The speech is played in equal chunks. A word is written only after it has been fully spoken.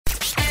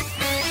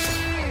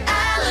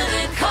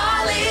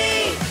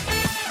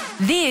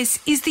This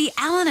is the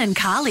Alan and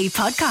Carly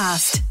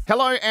podcast.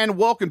 Hello and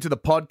welcome to the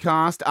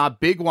podcast. Our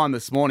big one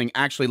this morning.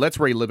 Actually, let's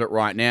relive it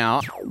right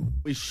now.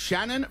 Is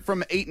Shannon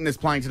from Eton is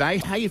playing today.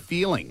 How you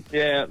feeling?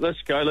 Yeah,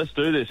 let's go. Let's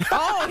do this.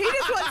 Oh, he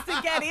just wants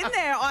to get in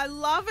there. I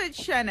love it,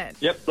 Shannon.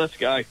 Yep, let's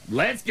go.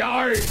 Let's go.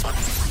 $40.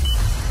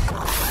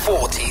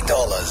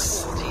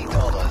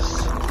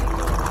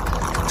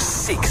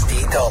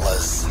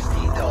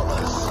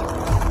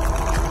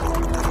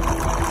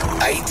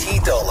 $60.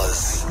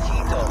 $80.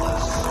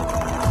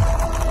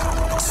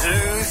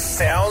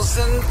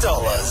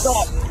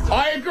 $2,000.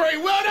 I agree.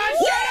 Well done,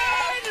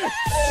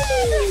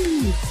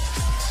 Shannon!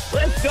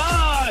 Let's go.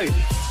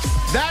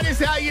 That is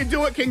how you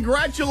do it.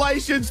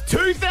 Congratulations.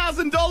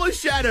 $2,000,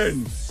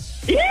 Shannon.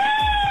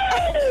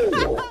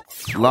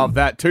 Love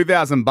that.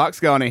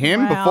 $2,000 going to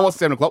him. Wow. Before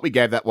 7 o'clock, we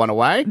gave that one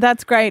away.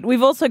 That's great.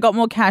 We've also got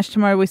more cash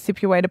tomorrow with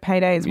Sip Your Way to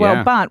Payday as well.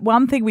 Yeah. But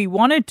one thing we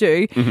want to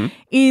do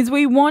is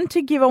we want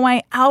to give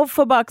away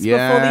Alpha Bucks before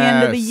the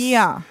end of the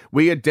year.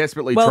 We are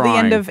desperately Well, trying. the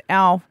end of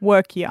our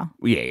work year.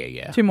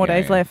 Yeah. 2 more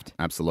days left.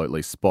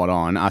 Absolutely. Spot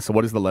on. So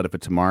what is the letter for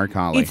tomorrow,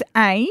 Carly? It's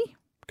A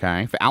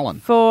Okay. For Alan.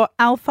 for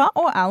Alpha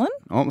or Alan.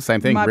 Oh,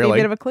 same thing, Might really. be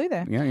a bit of a clue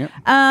there. Yeah.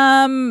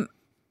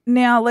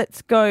 Now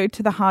let's go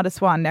to the hardest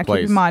one. Now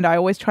Please. keep in mind, I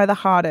always try the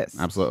hardest.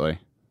 Absolutely.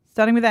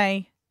 Starting with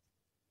A.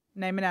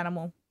 Name an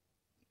animal.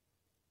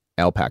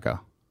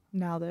 Alpaca.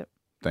 Nailed it.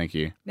 Thank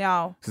you.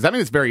 Now, Does that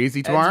mean it's very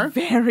easy tomorrow? it's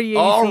very easy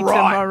All right.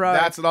 tomorrow.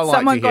 That's what I like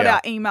Someone to got hear.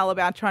 our email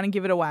about trying to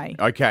give it away.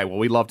 Okay, well,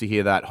 we love to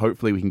hear that.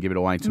 Hopefully we can give it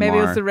away tomorrow.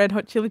 Maybe it was the Red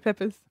Hot Chili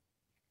Peppers.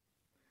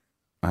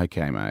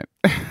 Okay, mate.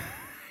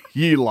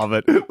 You love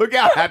it. Look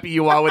how happy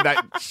you are with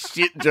that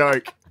shit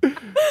joke.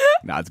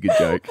 Nah, it's a good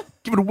joke.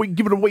 Give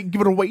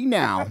it a wee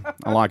now.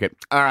 I like it.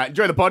 All right,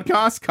 enjoy the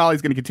podcast.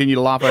 Carly's going to continue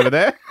to laugh over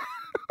there.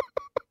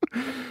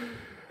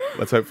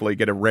 Let's hopefully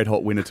get a red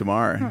hot winner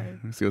tomorrow.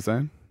 See what I'm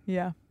saying?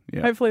 Yeah.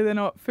 Yeah. Hopefully they're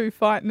not Foo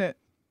Fighting it.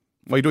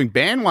 Well, you're doing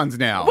band ones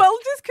now. Well,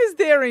 just because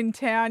they're in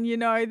town,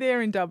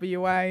 they're in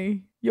WA.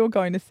 You're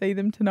going to see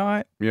them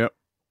tonight. Yep.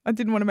 I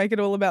didn't want to make it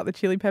all about the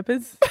Chili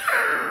Peppers.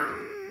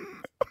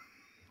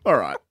 All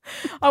right.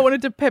 I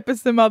wanted to pepper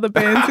some other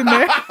bands in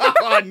there.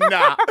 Oh,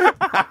 nah.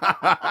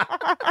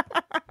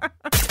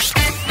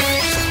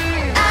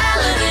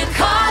 Alan and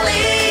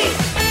Carly.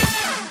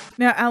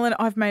 Now, Alan,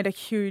 I've made a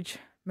huge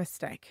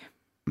mistake.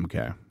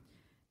 Okay.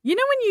 You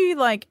know when you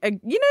like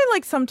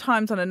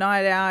sometimes on a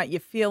night out, you're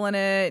feeling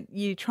it,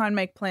 you try and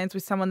make plans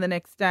with someone the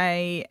next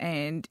day,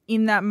 and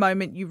in that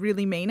moment you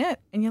really mean it,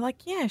 and you're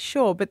like, yeah,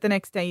 sure, but the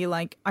next day you're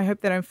like, I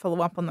hope they don't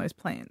follow up on those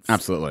plans.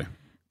 Absolutely.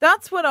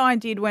 That's what I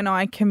did when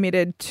I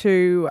committed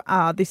to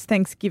this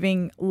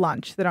Thanksgiving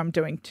lunch that I'm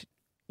doing,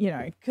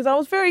 because I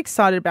was very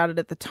excited about it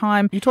at the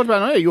time. You talked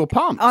about it earlier. You were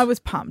pumped. I was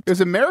pumped.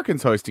 There's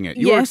Americans hosting it.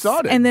 You were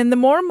excited. And then the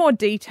more and more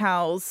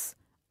details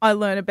I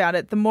learn about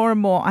it, the more and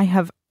more I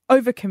have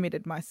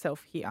overcommitted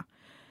myself here.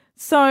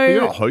 So But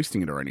you're not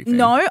hosting it or anything.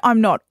 no, I'm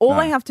not. All No.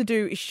 I have to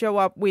do is show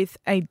up with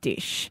a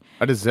dish.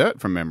 A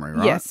dessert from memory,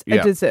 right? Yes, Yeah.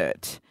 a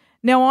dessert.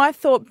 Now, I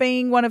thought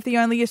being one of the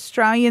only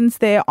Australians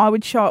there, I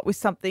would show up with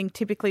something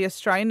typically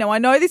Australian. Now, I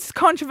know this is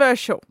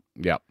controversial,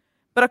 Yep.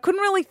 but I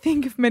couldn't really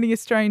think of many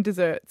Australian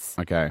desserts.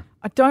 Okay.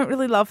 I don't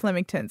really love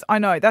Lemingtons. I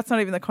know, that's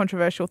not even the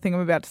controversial thing I'm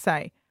about to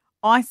say.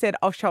 I said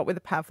I'll show up with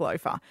a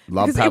pavlova.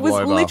 Love because it was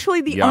pavlova.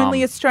 literally the Yum.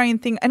 only Australian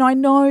thing. And I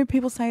know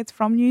people say it's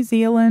from New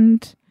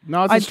Zealand.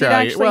 No, it's I Australia.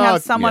 did actually Well,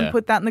 have someone yeah.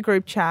 put that in the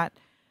group chat.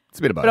 It's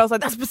a bit of both. But I was like,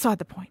 that's beside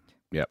the point.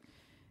 Yep.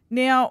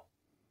 Now,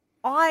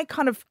 I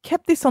kind of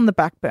kept this on the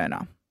back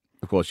burner.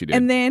 Of course you did.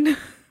 And then,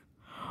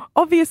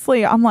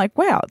 obviously, I'm like,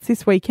 wow, it's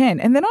this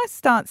weekend. And then I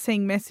start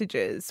seeing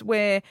messages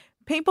where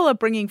people are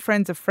bringing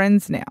friends of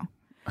friends now.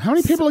 How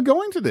many people are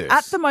going to this?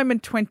 At the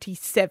moment,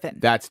 27.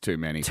 That's too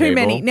many Too people.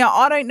 many. Now,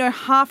 I don't know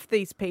half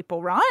these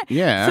people, right?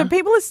 Yeah. So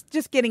people are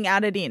just getting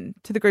added in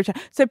to the group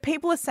chat. So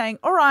people are saying,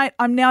 all right,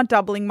 I'm now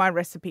doubling my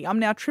recipe. I'm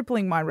now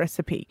tripling my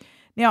recipe.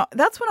 Now,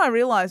 that's when I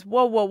realized,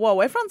 whoa,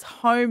 everyone's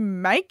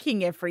home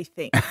making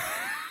everything.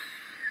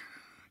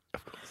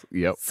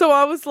 Yep. So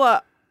I was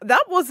like,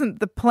 that wasn't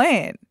the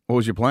plan, What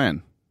was your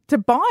plan? to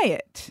buy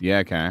it. Yeah,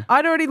 okay.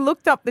 I'd already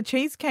looked up the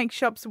Cheesecake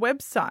Shop's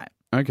website.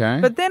 Okay.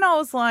 But then I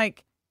was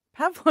like,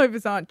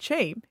 pavlovas aren't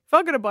cheap. If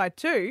I'm going to buy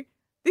 2,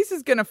 this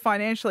is going to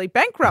financially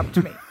bankrupt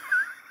me.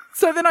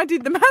 So then I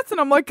did the maths and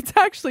I'm like, it's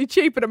actually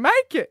cheaper to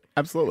make it.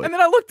 Absolutely. And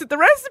then I looked at the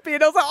recipe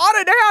and I was like, I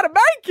don't know how to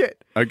make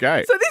it.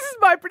 Okay. So this is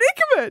my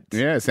predicament.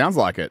 Yeah, sounds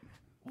like it.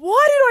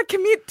 Why did I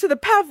commit to the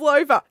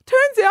pavlova?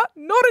 Turns out,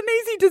 not an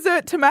easy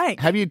dessert to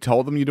make. Have you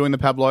told them you're doing the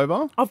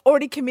pavlova? I've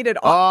already committed.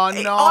 Oh,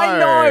 no. I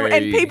know.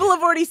 And people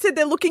have already said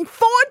they're looking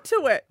forward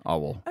to it. Oh,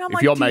 well. And I'm If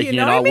like, you're do you making it,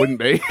 know I me? wouldn't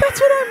be.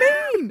 That's what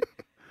I mean.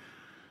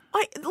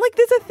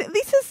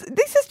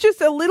 This is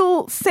just a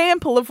little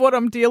sample of what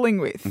I'm dealing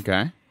with.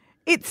 Okay.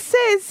 It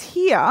says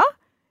here,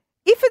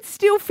 if it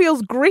still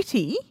feels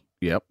gritty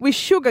Yep. with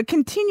sugar,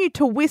 continue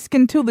to whisk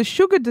until the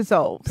sugar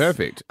dissolves.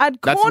 Perfect. Add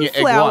That's in corn your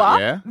egg flour, white,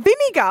 yeah?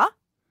 vinegar, A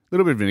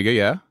little bit of vinegar,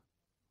 yeah.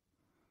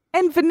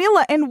 and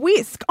vanilla and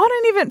whisk.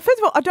 First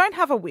of all, I don't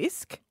have a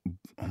whisk.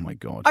 Oh, my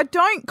God. I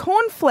don't.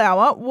 Corn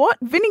flour. What?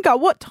 Vinegar.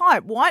 What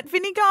type? White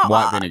vinegar?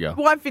 White vinegar.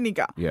 White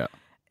vinegar. Yeah.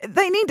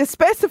 They need to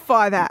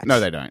specify that. No,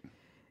 they don't.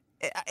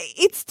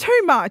 It's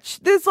too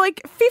much. There's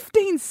like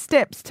 15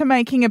 steps to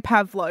making a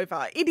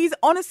pavlova. It is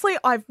honestly,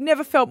 I've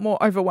never felt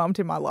more overwhelmed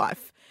in my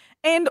life.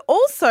 And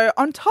also,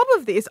 on top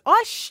of this,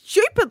 I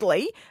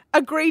stupidly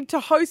agreed to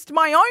host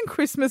my own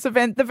Christmas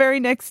event the very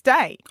next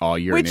day. Oh,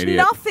 you're an which idiot.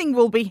 nothing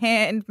will be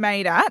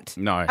handmade at.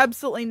 No.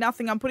 Absolutely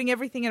nothing. I'm putting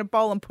everything in a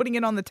bowl and putting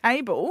it on the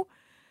table.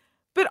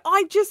 But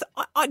I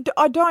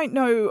don't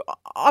know.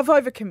 I've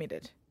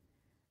overcommitted.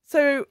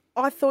 So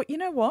I thought, you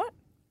know what?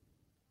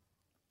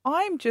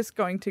 I'm just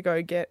going to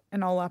go get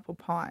an old apple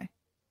pie,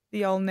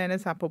 the old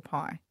Nana's apple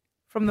pie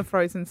from the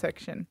frozen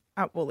section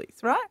at Woolies,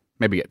 right?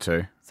 Maybe get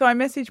 2. So I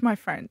messaged my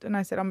friend and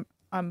I said,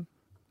 I'm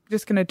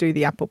just going to do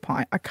the apple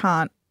pie. I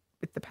can't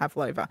with the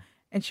pavlova.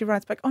 And she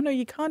writes back, oh, no,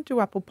 you can't do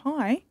apple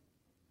pie.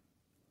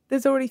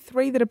 There's already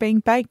 3 that are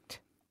being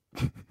baked.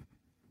 I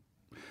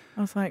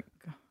was like,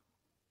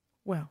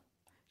 well.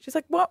 She's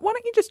like, why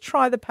don't you just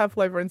try the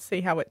pavlova and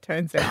see how it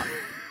turns out?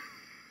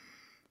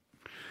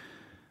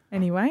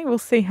 Anyway, we'll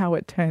see how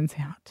it turns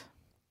out.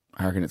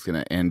 I reckon it's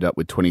going to end up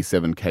with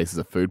 27 cases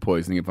of food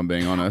poisoning, if I'm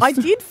being honest. I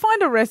did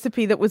find a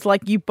recipe that was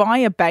like you buy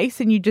a base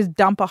and you just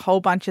dump a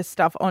whole bunch of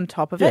stuff on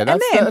top of it. Yeah,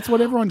 and then, that's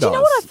what everyone does. Do you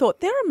know what I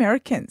thought? They're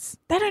Americans.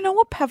 They don't know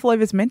what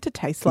pavlova's meant to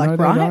taste like, no,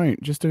 they right?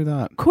 don't. Just do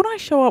that. Could I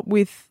show up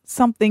with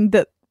something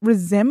that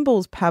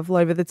resembles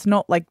pavlova that's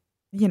not like,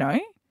 you know,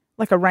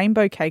 like a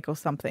rainbow cake or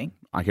something?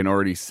 I can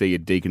already see a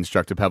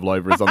deconstructed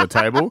pavlova is on the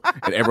table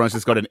and everyone's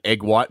just got an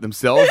egg white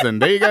themselves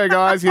and there you go,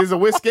 guys. Here's a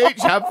whisk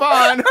each. Have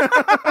fun.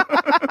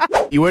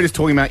 You were just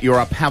talking about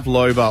your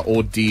pavlova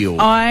ordeal.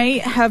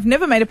 I have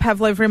never made a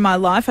pavlova in my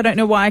life. I don't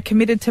know why I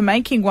committed to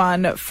making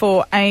one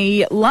for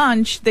a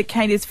lunch that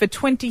caters for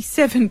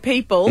 27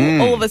 people.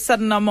 All of a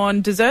sudden I'm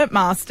on Dessert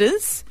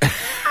Masters.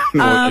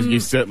 No, you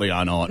certainly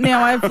are not.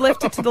 Now, I've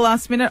left it to the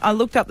last minute. I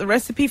looked up the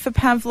recipe for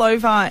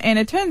pavlova and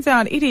it turns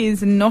out it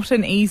is not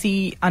an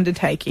easy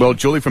undertaking. Well,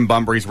 Julie from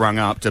Bunbury's rung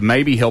up to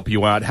maybe help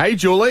you out. Hey,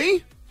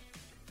 Julie.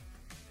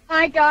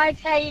 Hi guys,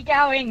 how you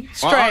going?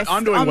 Stressed.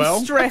 I'm doing well.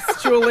 I'm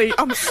stressed, Julie.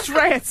 I'm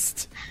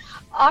stressed.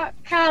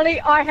 Carly,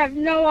 I have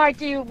no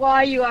idea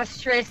why you are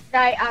stressed.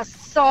 They are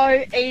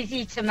so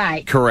easy to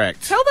make.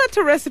 Correct. Tell that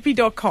to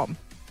recipe.com.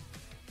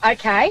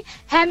 Okay,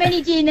 how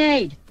many do you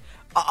need?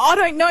 I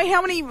don't know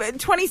how many,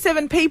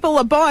 27 people,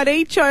 a bite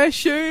each, I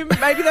assume.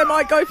 Maybe they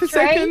might go for 3?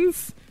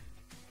 seconds.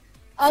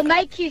 I'll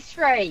make you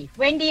 3.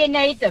 When do you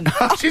need them?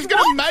 She's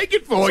going to make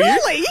it for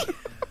Julie? you.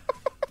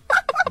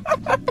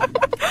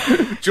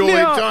 Julie,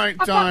 Now,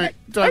 don't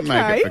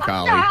make okay. it for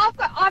Carly. No,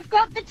 I've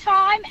got the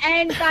time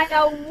and they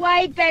are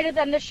way better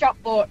than the shop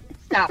bought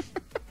stuff.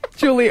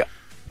 Julie,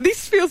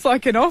 this feels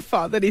like an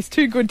offer that is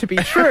too good to be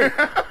true.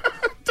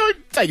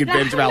 Don't take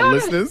advantage of our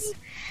listeners.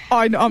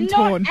 I'm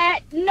torn.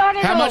 Not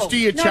at How all. much do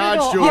you Not charge,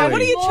 at all. Julie? Yeah, what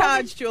do you More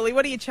charge, Julie?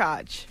 What do you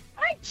charge?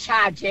 I don't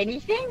charge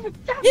anything.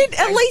 Don't You be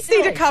at so least need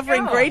to silly. cover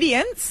God.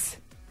 ingredients.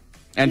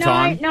 And No,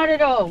 time? not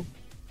at all.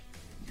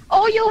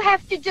 All you'll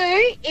have to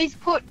do is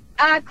put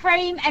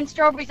cream and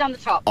strawberries on the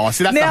top. Oh,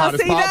 see, that's the Now,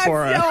 hardest see, part that's...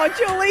 for her. Oh,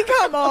 Julie,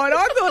 come on.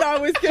 I thought I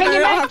was going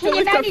to have to can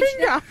you lift a manage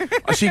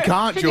finger. Oh, she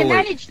can't, Can Julie. you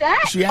manage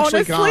that? She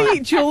actually Honestly,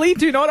 can't. Julie,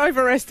 do not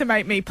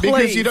overestimate me, please.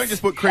 Because you don't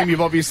just put cream, you've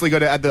obviously got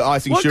to add the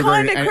icing What sugar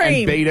kind and, of and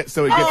cream? beat it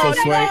so it gets Oh, all no,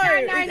 sweet.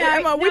 No.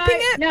 Am I whipping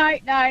it?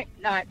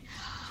 No.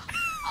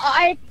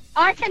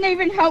 I can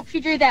even help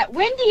you do that.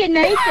 When do you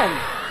need them?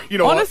 You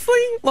know what?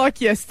 Honestly,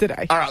 like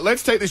yesterday. All right,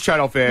 let's take this chat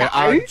off air.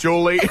 No.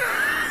 Julie,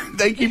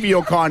 thank you for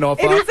your kind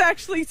offer. It is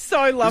actually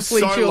so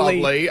lovely, so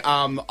Julie.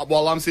 lovely.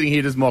 While I'm sitting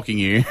here just mocking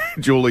you,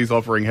 Julie's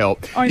offering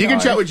help. I You can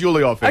know. chat with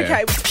Julie off air.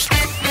 Okay.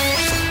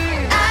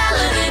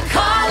 Alan and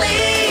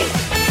Carly.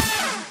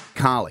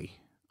 Carly,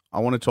 I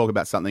want to talk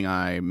about something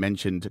I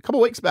mentioned a couple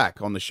of weeks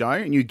back on the show.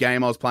 A new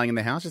game I was playing in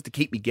the house just to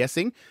keep me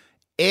guessing.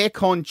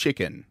 Aircon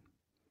Chicken.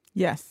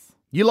 Yes.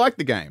 You like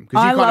the game because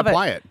I you kind love of it.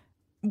 play it.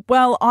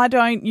 Well, I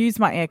don't use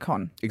my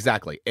aircon.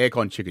 Exactly.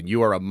 Aircon Chicken.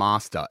 You are a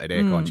master at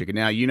Aircon Chicken.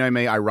 Now, you know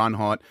me. I run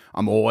hot.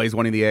 I'm always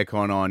wanting the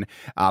aircon on.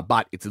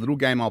 But it's a little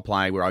game I'll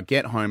play where I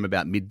get home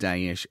about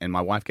midday-ish and my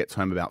wife gets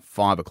home about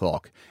 5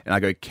 o'clock. And I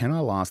go, can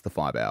I last the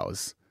 5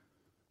 hours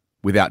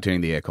without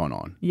turning the aircon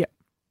on? Yep.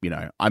 You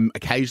know, I'm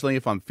occasionally,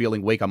 if I'm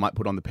feeling weak, I might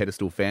put on the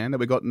pedestal fan that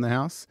we got in the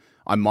house.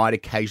 I might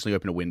occasionally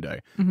open a window.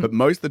 But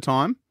most of the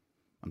time,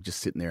 I'm just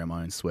sitting there in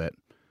my own sweat,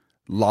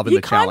 loving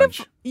the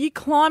challenge. You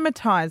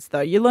climatize, though.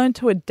 You learn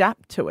to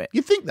adapt to it.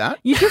 You think that?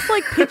 You just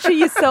like picture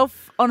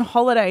yourself on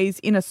holidays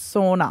in a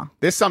sauna.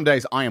 There's some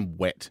days I am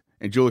wet.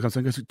 And Julie comes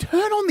in and goes, turn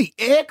on the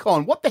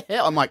aircon. What the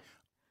hell? I'm like,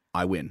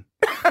 I win.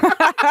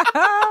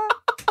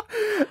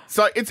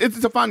 So it's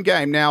a fun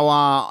game.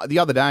 Now, the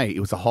other day, it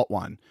was a hot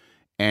one.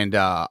 And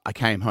I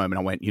came home and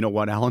I went, you know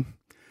what, Alan?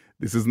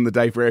 This isn't the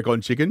day for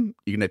aircon chicken.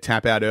 You're going to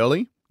tap out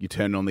early. You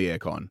turn on the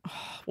aircon.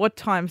 What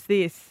time's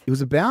this? It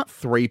was about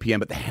 3 p.m.,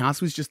 but the house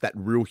was just that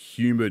real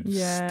humid,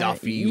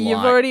 stuffy. You've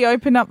like, already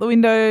opened up the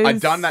windows. I'd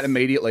done that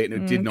immediately and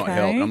it did not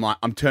help. Okay. And I'm like,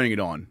 I'm turning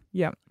it on.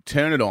 Yep.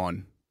 Turn it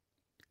on.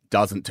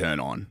 Doesn't turn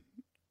on.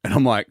 And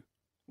I'm like,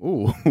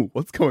 ooh,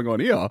 what's going on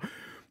here?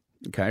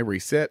 Okay,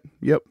 reset.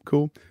 Yep,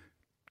 cool.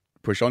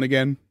 Push on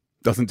again.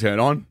 Doesn't turn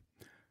on.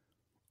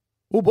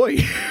 Oh boy,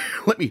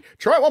 let me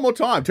try it one more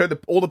time. Turn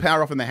all the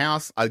power off in the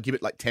house. I give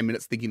it like 10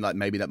 minutes thinking like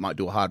maybe that might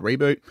do a hard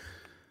reboot.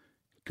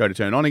 Go to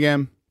turn on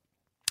again.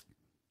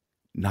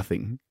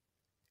 Nothing.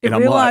 It And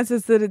I'm like,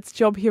 realizes that its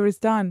job here is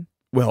done.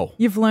 well,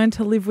 You've learned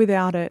to live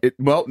without it.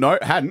 no,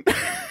 it hadn't.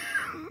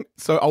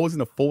 So I was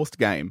in a forced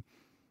game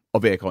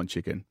of aircon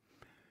chicken.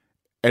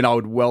 And I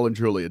would well and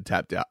truly had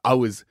tapped out. I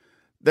was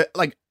wet.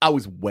 Like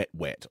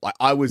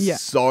I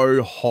was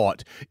so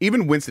hot.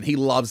 Even Winston, he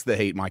loves the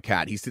heat, my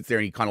cat. He sits there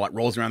and he kind of like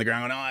rolls around the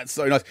ground going, oh, it's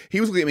so nice. He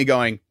was looking at me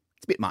going,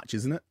 it's a bit much,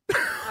 isn't it?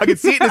 I could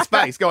see it in his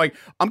face going,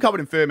 I'm covered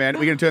in fur, man. Are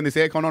we going to turn this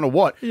aircon on or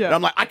what? Yeah. And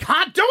I'm like, I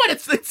can't do it.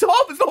 It's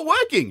off. It's not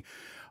working.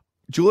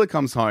 Julia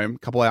comes home a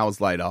couple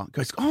hours later,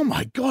 goes, oh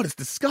my God, it's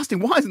disgusting.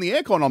 Why isn't the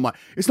aircon on? I'm like,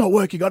 it's not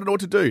working. I don't know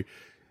what to do.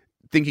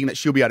 Thinking that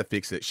she'll be able to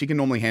fix it. She can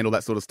normally handle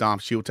that sort of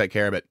stuff. She'll take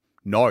care of it.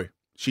 No.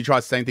 She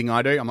tries the same thing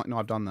I do. I'm like, no,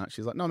 I've done that.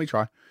 She's like, no, let me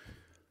try.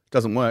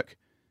 Doesn't work.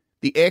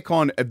 The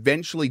aircon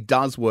eventually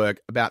does work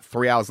about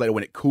 3 hours later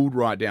when it cooled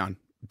right down.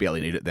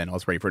 Barely need it then. I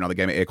was ready for another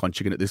game of aircon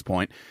chicken at this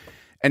point.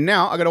 And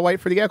now I got to wait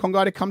for the aircon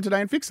guy to come today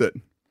and fix it.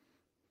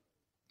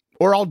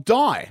 Or I'll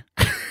die.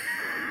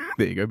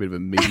 There you go. A bit of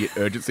immediate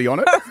urgency on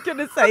it. I was going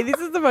to say, this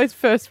is the most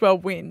first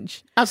world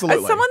whinge.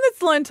 Absolutely. As someone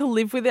that's learned to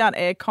live without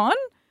aircon,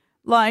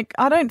 like,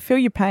 I don't feel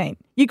your pain.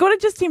 You got to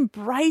just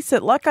embrace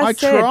it. Like I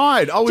said.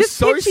 tried. I was just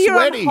so picture you're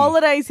sweaty. on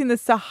holidays in the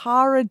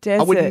Sahara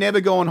Desert. I would never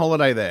go on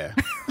holiday there.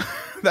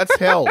 That's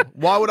hell.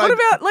 Why would What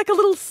about like a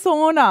little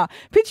sauna?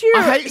 Picture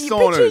I hate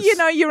saunas.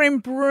 Picture, you're in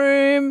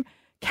Broome,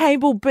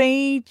 Cable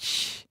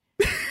Beach.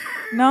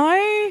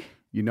 No?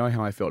 You know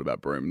how I felt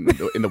about Broome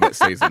in the wet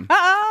season.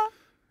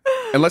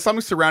 Unless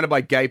I'm surrounded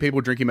by gay people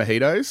drinking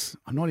mojitos,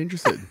 I'm not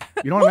interested.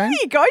 You know what I mean? There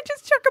you go.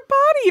 Just chuck a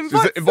party.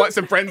 Just invite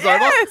some friends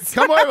Yes.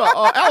 over. Come over.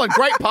 Oh, Alan,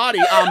 great party.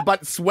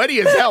 But sweaty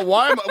as hell.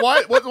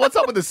 What's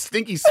up with the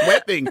stinky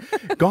sweat thing?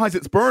 Guys,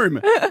 it's Broome.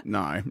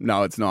 No,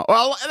 it's not.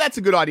 Well, that's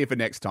a good idea for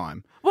next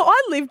time. Well,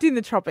 I lived in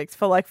the tropics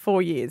for like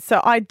 4 years,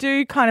 so I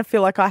do kind of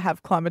feel like I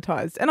have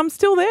climatized, and I'm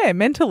still there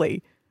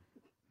mentally.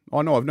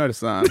 Oh, no, I've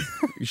noticed that.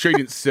 You sure you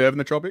didn't serve in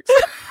the tropics?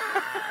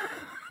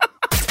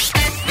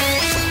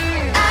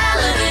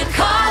 Alan and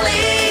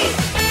Carly.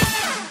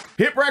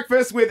 Hit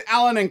breakfast with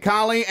Alan and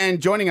Carly,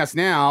 and joining us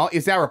now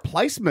is our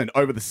replacement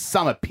over the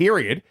summer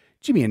period,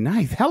 Jimmy and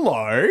Nath.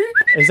 Hello.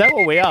 Is that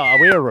what we are?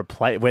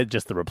 We're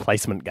just the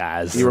replacement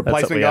guys. You're That's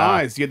what replacement we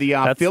are. guys. You're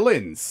the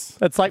fill-ins.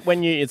 It's like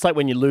when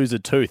you lose a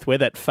tooth. We're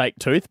that fake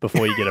tooth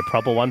before you get a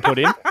proper one put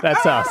in.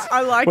 That's us.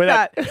 I like we're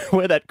that.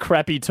 We're that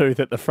crappy tooth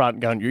at the front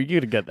going, you got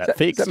to get that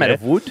fixed. Is that made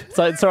of wood?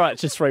 So it's all right.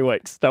 It's just 3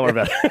 weeks. Don't worry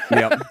about it.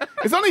 Yep.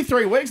 It's only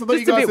 3 weeks. I thought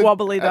Just you a guys bit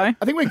wobbly, though.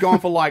 I think we're gone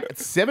for like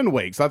 7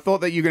 weeks. I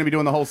thought that you were going to be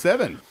doing the whole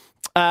 7.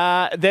 So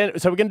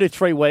we're going to do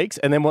 3 weeks,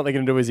 and then what they're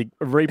going to do is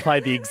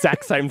replay the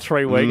exact same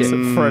 3 weeks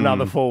for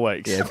another 4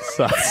 weeks. Yeah.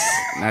 So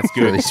That's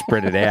good. Really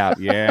spread it out.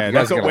 Yeah, You guys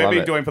that's are what gonna we've love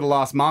been it. doing for the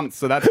last month,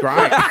 so that's great.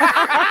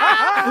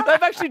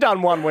 they've actually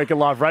done 1 week of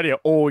live radio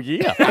all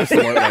year.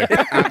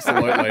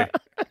 Absolutely.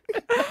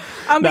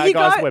 But No, you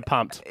guys, we're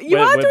pumped. You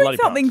We're are doing bloody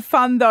something pumped.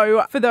 fun,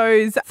 though, for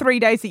those 3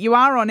 days that you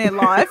are on air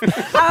live.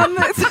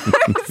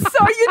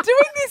 So you're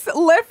doing this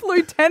Left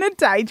Lieutenant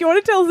Day. Do you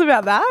want to tell us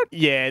about that?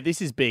 Yeah,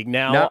 this is big.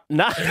 Now,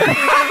 No.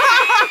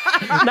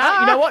 no,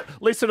 you know what?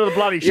 Listen to the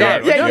bloody show. Yeah,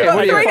 Yeah, Yeah, you've what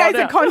got do you 3 days find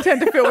of out.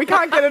 content to fill. We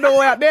can't get it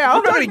all out now.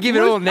 I'm not going to give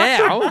it all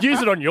now.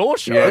 Use it on your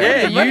show.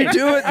 Yeah, you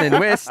do it and then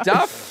we're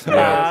stuffed.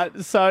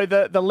 So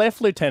the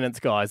Left Lieutenants,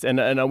 guys,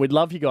 and we'd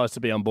love you guys to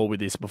be on board with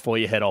this before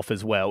you head off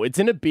as well. It's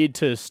in a bid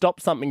to stop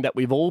something that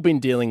we've all been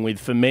dealing with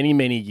for many,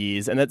 many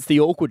years, and that's the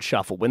awkward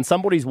shuffle. When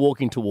somebody's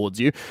walking towards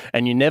you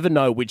and you never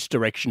know which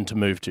direction to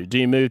move to. Do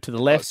you move to the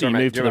left? sorry, do you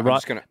mate. move to Do the you know what, I'm right?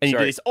 just gonna- and you do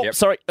sorry. this. Oh, Yep.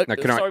 sorry. No,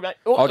 can I? Sorry, mate.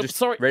 Oh, I'll just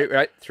sorry.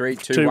 Right, 3,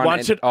 2, 2, 1. 1,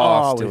 and- should,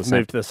 still we've the same.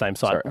 moved to the same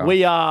side. Sorry, oh.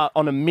 We are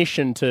on a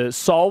mission to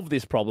solve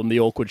this problem, the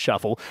awkward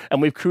shuffle,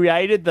 and we've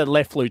created the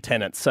Left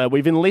Lieutenants. So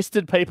we've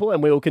enlisted people,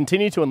 and we will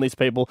continue to enlist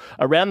people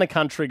around the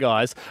country,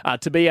 guys,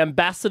 to be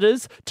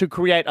ambassadors to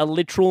create a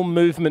literal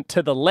movement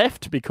to the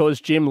left,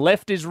 because, Jim,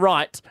 left is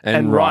right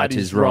And right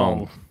is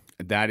wrong.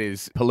 That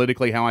is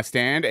politically how I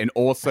stand, and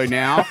also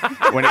now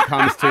when it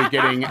comes to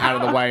getting out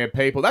of the way of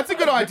people. That's a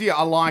good idea.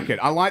 I like it.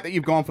 I like that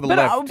you've gone for the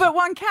left. But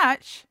one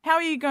catch, how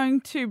are you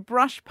going to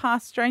brush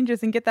past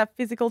strangers and get that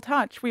physical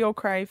touch we all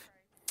crave?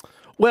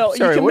 Well,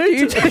 Sorry, you can what do move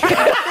you to... do?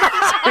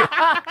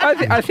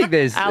 I think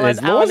there's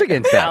laws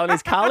against that. Alan,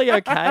 is Carly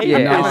okay? Yeah,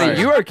 No. are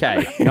you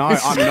okay? No,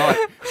 I'm not.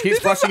 She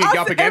keeps brushing it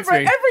up against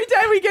every, me. every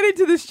day we get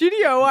into the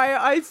studio,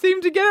 I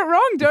seem to get it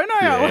wrong, don't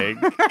I? Alan?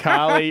 Yeah,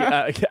 Carly,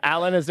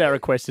 Alan has now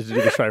requested to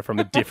do the show from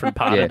a different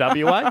part Yeah. of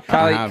WA.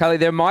 Carly,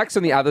 there are mics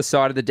on the other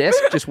side of the desk.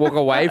 Just walk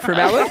away from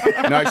Alan.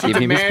 No, she Give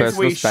him his demands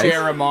personal we space.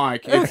 share a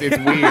mic. It's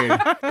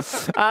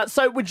weird.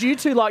 So would you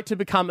two like to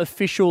become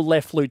official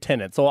Left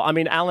Lieutenants? Or, I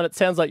mean, Alan, it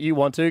sounds like you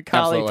want to.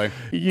 Carly,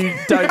 Absolutely. you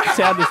don't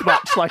sound as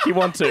much like you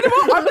want to.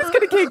 I'm just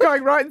going to keep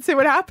going right and see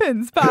what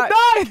happens. But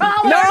No,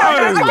 Carly!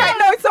 no. Okay,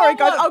 no, sorry,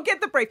 guys. I'll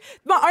get the brief.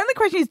 My only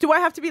question is, do I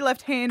have to be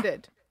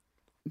left-handed?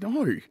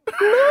 No. Okay,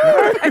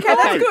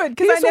 that's good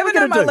because I here's what never we're know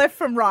gonna my do. left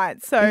from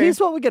right. So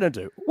Here's what we're going to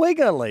do. We're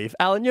going to leave.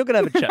 Alan, you're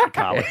going to have a chat with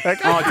Carly. Okay?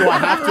 Oh, do I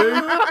have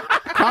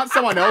to? Can't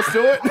someone else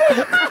do it?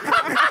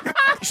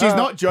 She's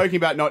not joking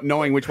about not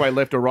knowing which way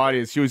left or right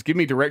is. She was giving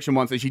me direction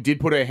once and she did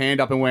put her hand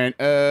up and went,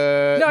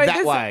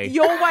 that way.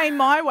 Your way,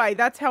 my way.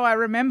 That's how I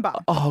remember.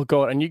 Oh,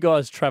 God. And you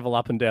guys travel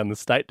up and down the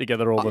state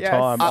together all the Yes.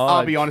 time.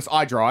 I'll be honest,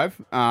 I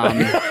drive.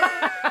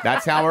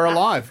 That's how we're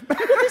alive.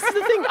 This is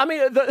the thing. I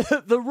mean,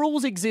 the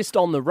rules exist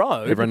on the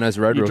road. Everyone knows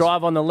the road you rules.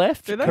 drive on the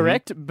left, they?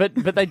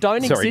 but they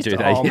don't Sorry, exist.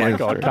 do they? Oh, my Yeah,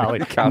 God, sorry.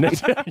 Carly.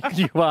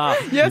 You are.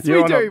 Yes, you're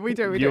we on do, we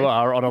do. You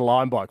are on a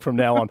line bike from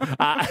now on.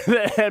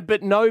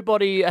 But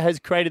nobody has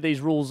created these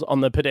rules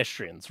on the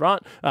pedestrians,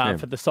 right,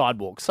 for the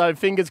sidewalk. So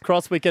fingers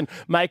crossed we can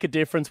make a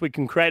difference. We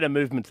can create a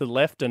movement to the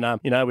left and,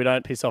 we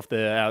don't piss off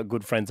our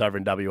good friends over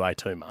in WA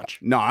too much.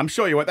 No, I'm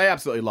sure you won't. They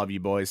absolutely love you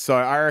boys. So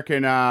I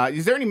reckon,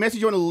 is there any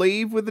message you want to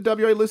leave with the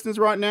WA listeners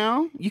right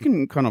now? You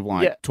can kind of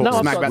talk No,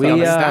 smack I've about got the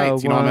We other are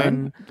states, you know what I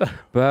mean? one,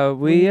 but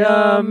we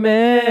are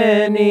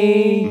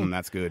many.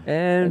 That's good.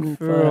 And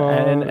for all.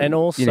 And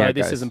also, You know how it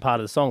this goes. isn't part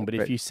of the song, but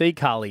if you see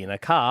Carly in a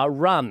car,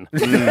 run.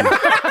 They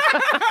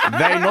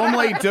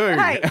normally do.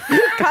 Hey,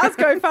 cars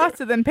go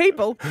faster than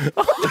people. That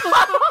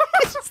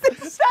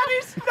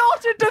is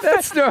not a defense.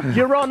 That's not.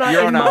 Your Honour,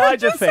 Your in Honour. my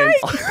defence.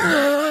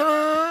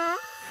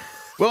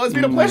 Well, it's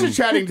been a pleasure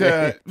chatting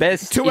to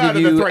Best 2 out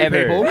of the interview 3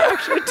 ever. people.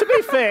 Actually, to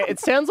be fair, it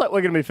sounds like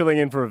we're going to be filling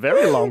in for a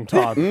very long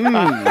time.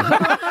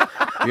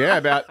 Yeah,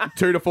 about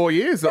 2 to 4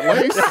 years at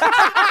least.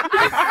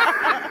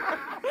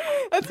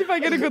 That's if I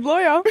get a good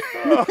lawyer.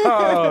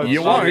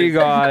 You Love you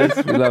guys.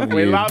 We love you.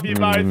 We love you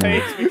both,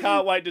 heaps. We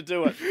can't wait to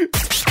do it.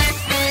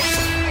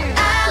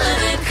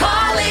 Alan and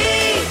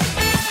Carly.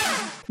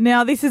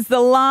 Now, this is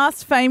the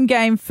last Fame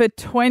game for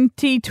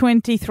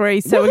 2023,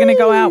 so we're going to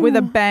go out with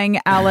a bang,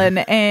 Alan.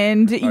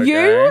 And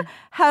you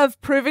have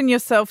proven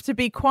yourself to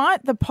be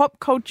quite the pop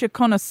culture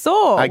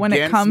connoisseur when it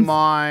Against comes.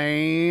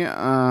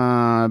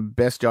 my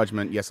best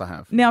judgment, yes, I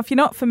have. Now, if you're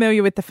not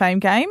familiar with the Fame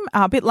game,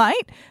 a bit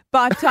late,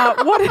 but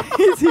what it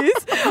is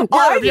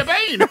Where have you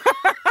been?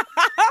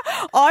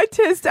 I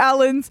test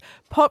Alan's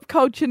pop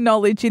culture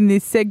knowledge in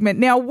this segment.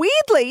 Now,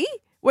 weirdly,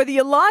 whether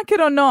you like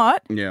it or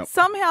not, Yeah.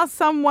 somehow,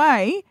 some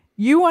way,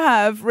 you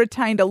have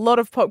retained a lot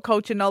of pop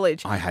culture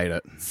knowledge. I hate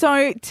it.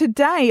 So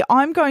today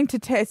I'm going to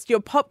test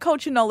your pop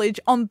culture knowledge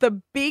on the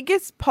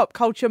biggest pop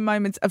culture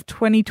moments of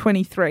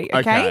 2023.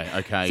 Okay.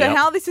 Okay, So yep.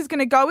 how this is going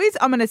to go is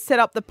I'm going to set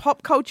up the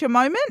pop culture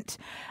moment.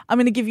 I'm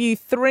going to give you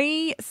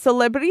 3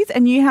 celebrities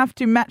and you have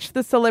to match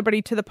the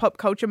celebrity to the pop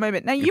culture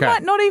moment. Now you Okay.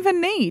 might not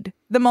even need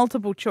the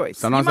multiple choice.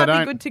 Sometimes you I might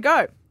don't. be good to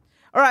go.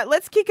 All right,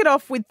 let's kick it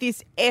off with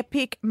this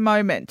epic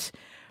moment.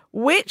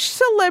 Which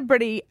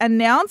celebrity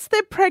announced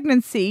their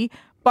pregnancy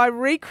by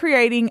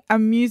recreating a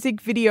music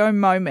video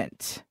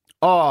moment?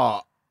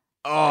 Oh,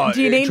 Do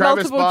you need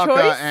Travis multiple Barker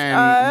choice?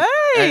 and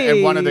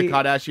one of the Hey.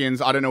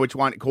 Kardashians. I don't know which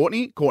one.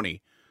 Courtney. You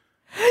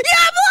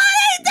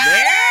bloody did it!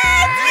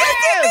 You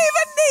didn't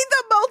even need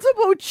the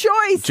multiple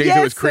choice. Jeez, yes,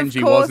 it was of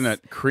cringy, course. wasn't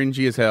it?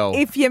 Cringy as hell.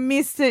 If you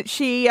missed it,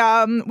 she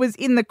was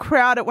in the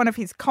crowd at one of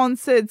his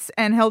concerts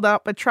and held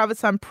up a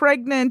Travis I'm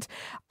Pregnant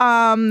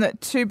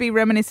to be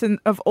reminiscent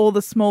of All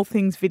the Small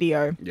Things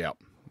video. Yeah.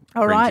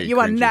 All right, Cringy, you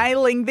are cringy.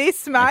 nailing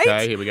this, mate.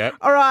 Okay, here we go.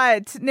 All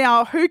right,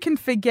 now who can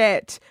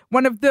forget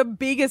one of the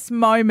biggest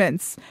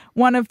moments,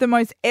 one of the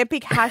most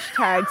epic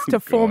hashtags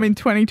to form in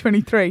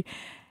 2023,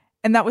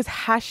 and that was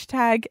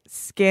hashtag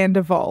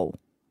Scandival.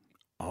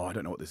 Oh, I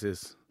don't know what this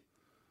is.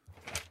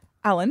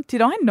 Alan,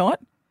 did I not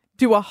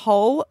do a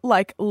whole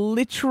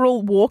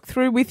literal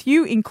walkthrough with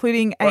you,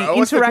 including an Well,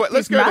 interactive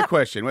let's go to the map?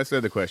 question. Let's go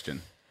to the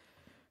question.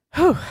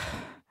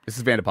 This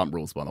is Vanderpump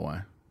Rules, by the way.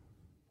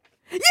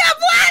 Yeah,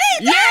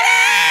 bloody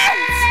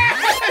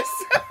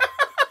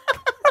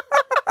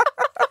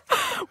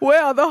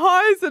Wow, the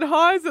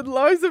highs and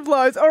lows of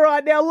lows. All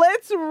right, now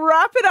let's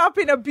wrap it up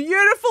in a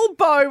beautiful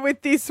bow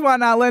with this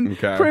one, Alan.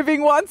 Okay.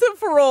 Proving once and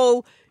for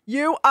all,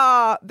 you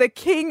are the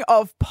king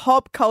of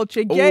pop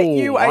culture. Get Ooh,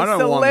 you I a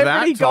don't want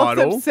celebrity that gossip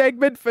title.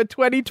 segment for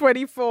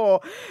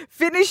 2024.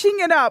 Finishing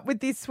it up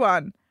with this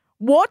one.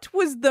 What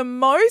was the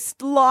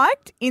most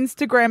liked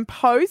Instagram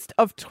post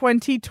of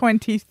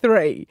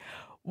 2023?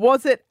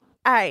 Was it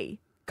A,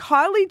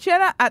 Kylie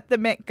Jenner at the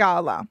Met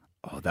Gala?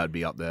 Oh, that would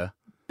be up there.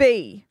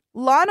 B,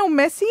 Lionel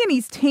Messi and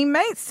his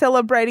teammates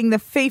celebrating the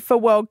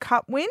FIFA World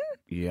Cup win?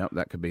 Yep,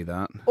 that could be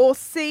that. Or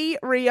C,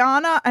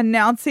 Rihanna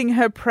announcing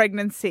her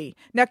pregnancy?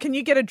 Now, can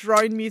you get a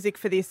drone music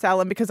for this,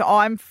 Alan? Because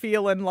I'm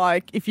feeling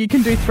like if you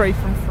can do 3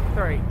 from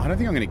 3. I don't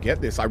think I'm going to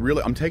get this.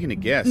 I'm taking a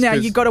guess. Now,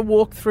 'cause- you've got to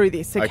walk through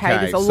this, okay?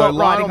 There's a so lot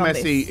riding Lionel on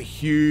Messi, this.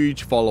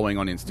 huge following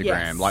on Instagram.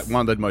 Yes. Like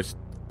one of the most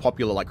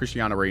popular, like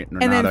Cristiano Ronaldo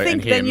And then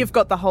and him. then you've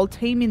got the whole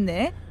team in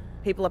there.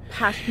 People are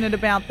passionate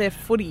about their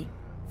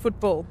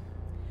football.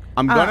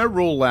 I'm going to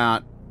rule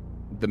out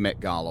the Met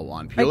Gala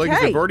one purely because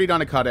Okay. they've already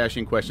done a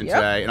Kardashian question Yep.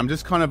 today, and I'm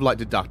just kind of like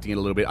deducting it a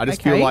little bit. I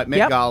just Okay, feel like Met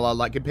yep. Gala,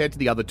 like compared to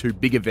the other two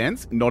big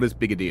events, not as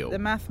big a deal. The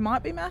math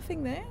might be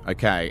mathing there.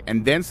 Okay,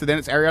 and then it's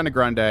Ariana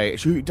Grande.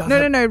 Who does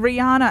No.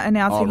 Rihanna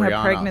announcing her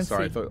Rihanna. pregnancy.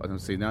 Sorry, I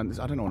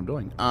don't know what I'm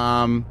doing.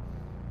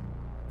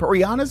 But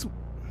Rihanna's,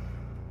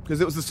 because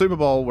it was the Super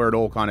Bowl where it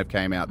all kind of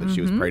came out that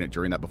she was pregnant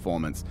during that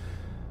performance.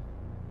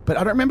 But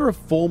I don't remember a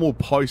formal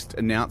post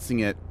announcing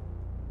it,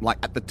 like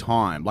at the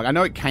time. Like I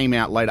know it came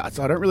out later,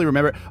 so I don't really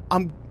remember it.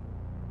 And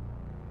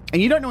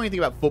you don't know anything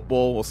about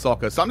football or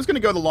soccer, so I'm just going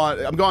to go the line.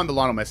 I'm going the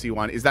Lionel Messi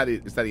one. Is that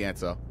it? Is that the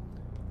answer?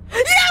 Yeah,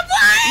 boy!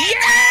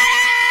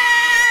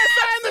 Yes!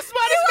 I'm the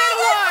smartest man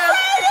alive!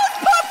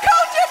 Pop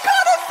culture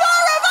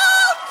connoisseur of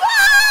all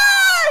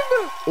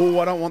time! Oh,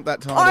 I don't want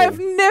that title. I've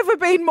never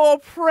been more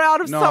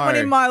proud of No. someone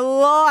in my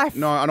life.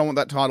 No, I don't want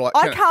that title.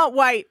 I can't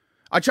wait.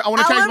 I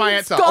want to change my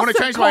Alan's answer. I want to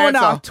Gossip change my Corner,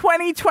 answer.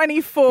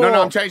 2024.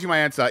 No, I'm changing my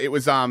answer. It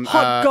was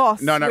Hot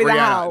goss no, with Rihanna.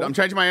 Al. I'm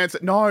changing my answer.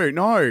 No. I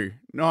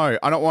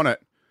don't want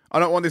it. I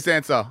don't want this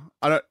answer.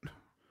 I don't.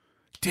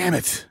 Damn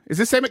it! Is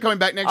this segment coming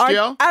back next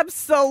year?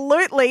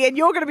 Absolutely, and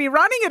you're going to be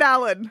running it,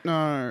 Alan.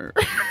 No.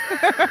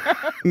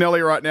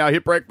 Nelly, right now,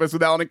 hit breakfast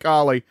with Alan and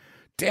Carly.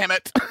 Damn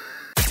it!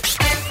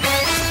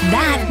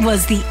 That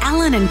was the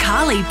Alan and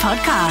Carly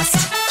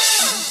podcast.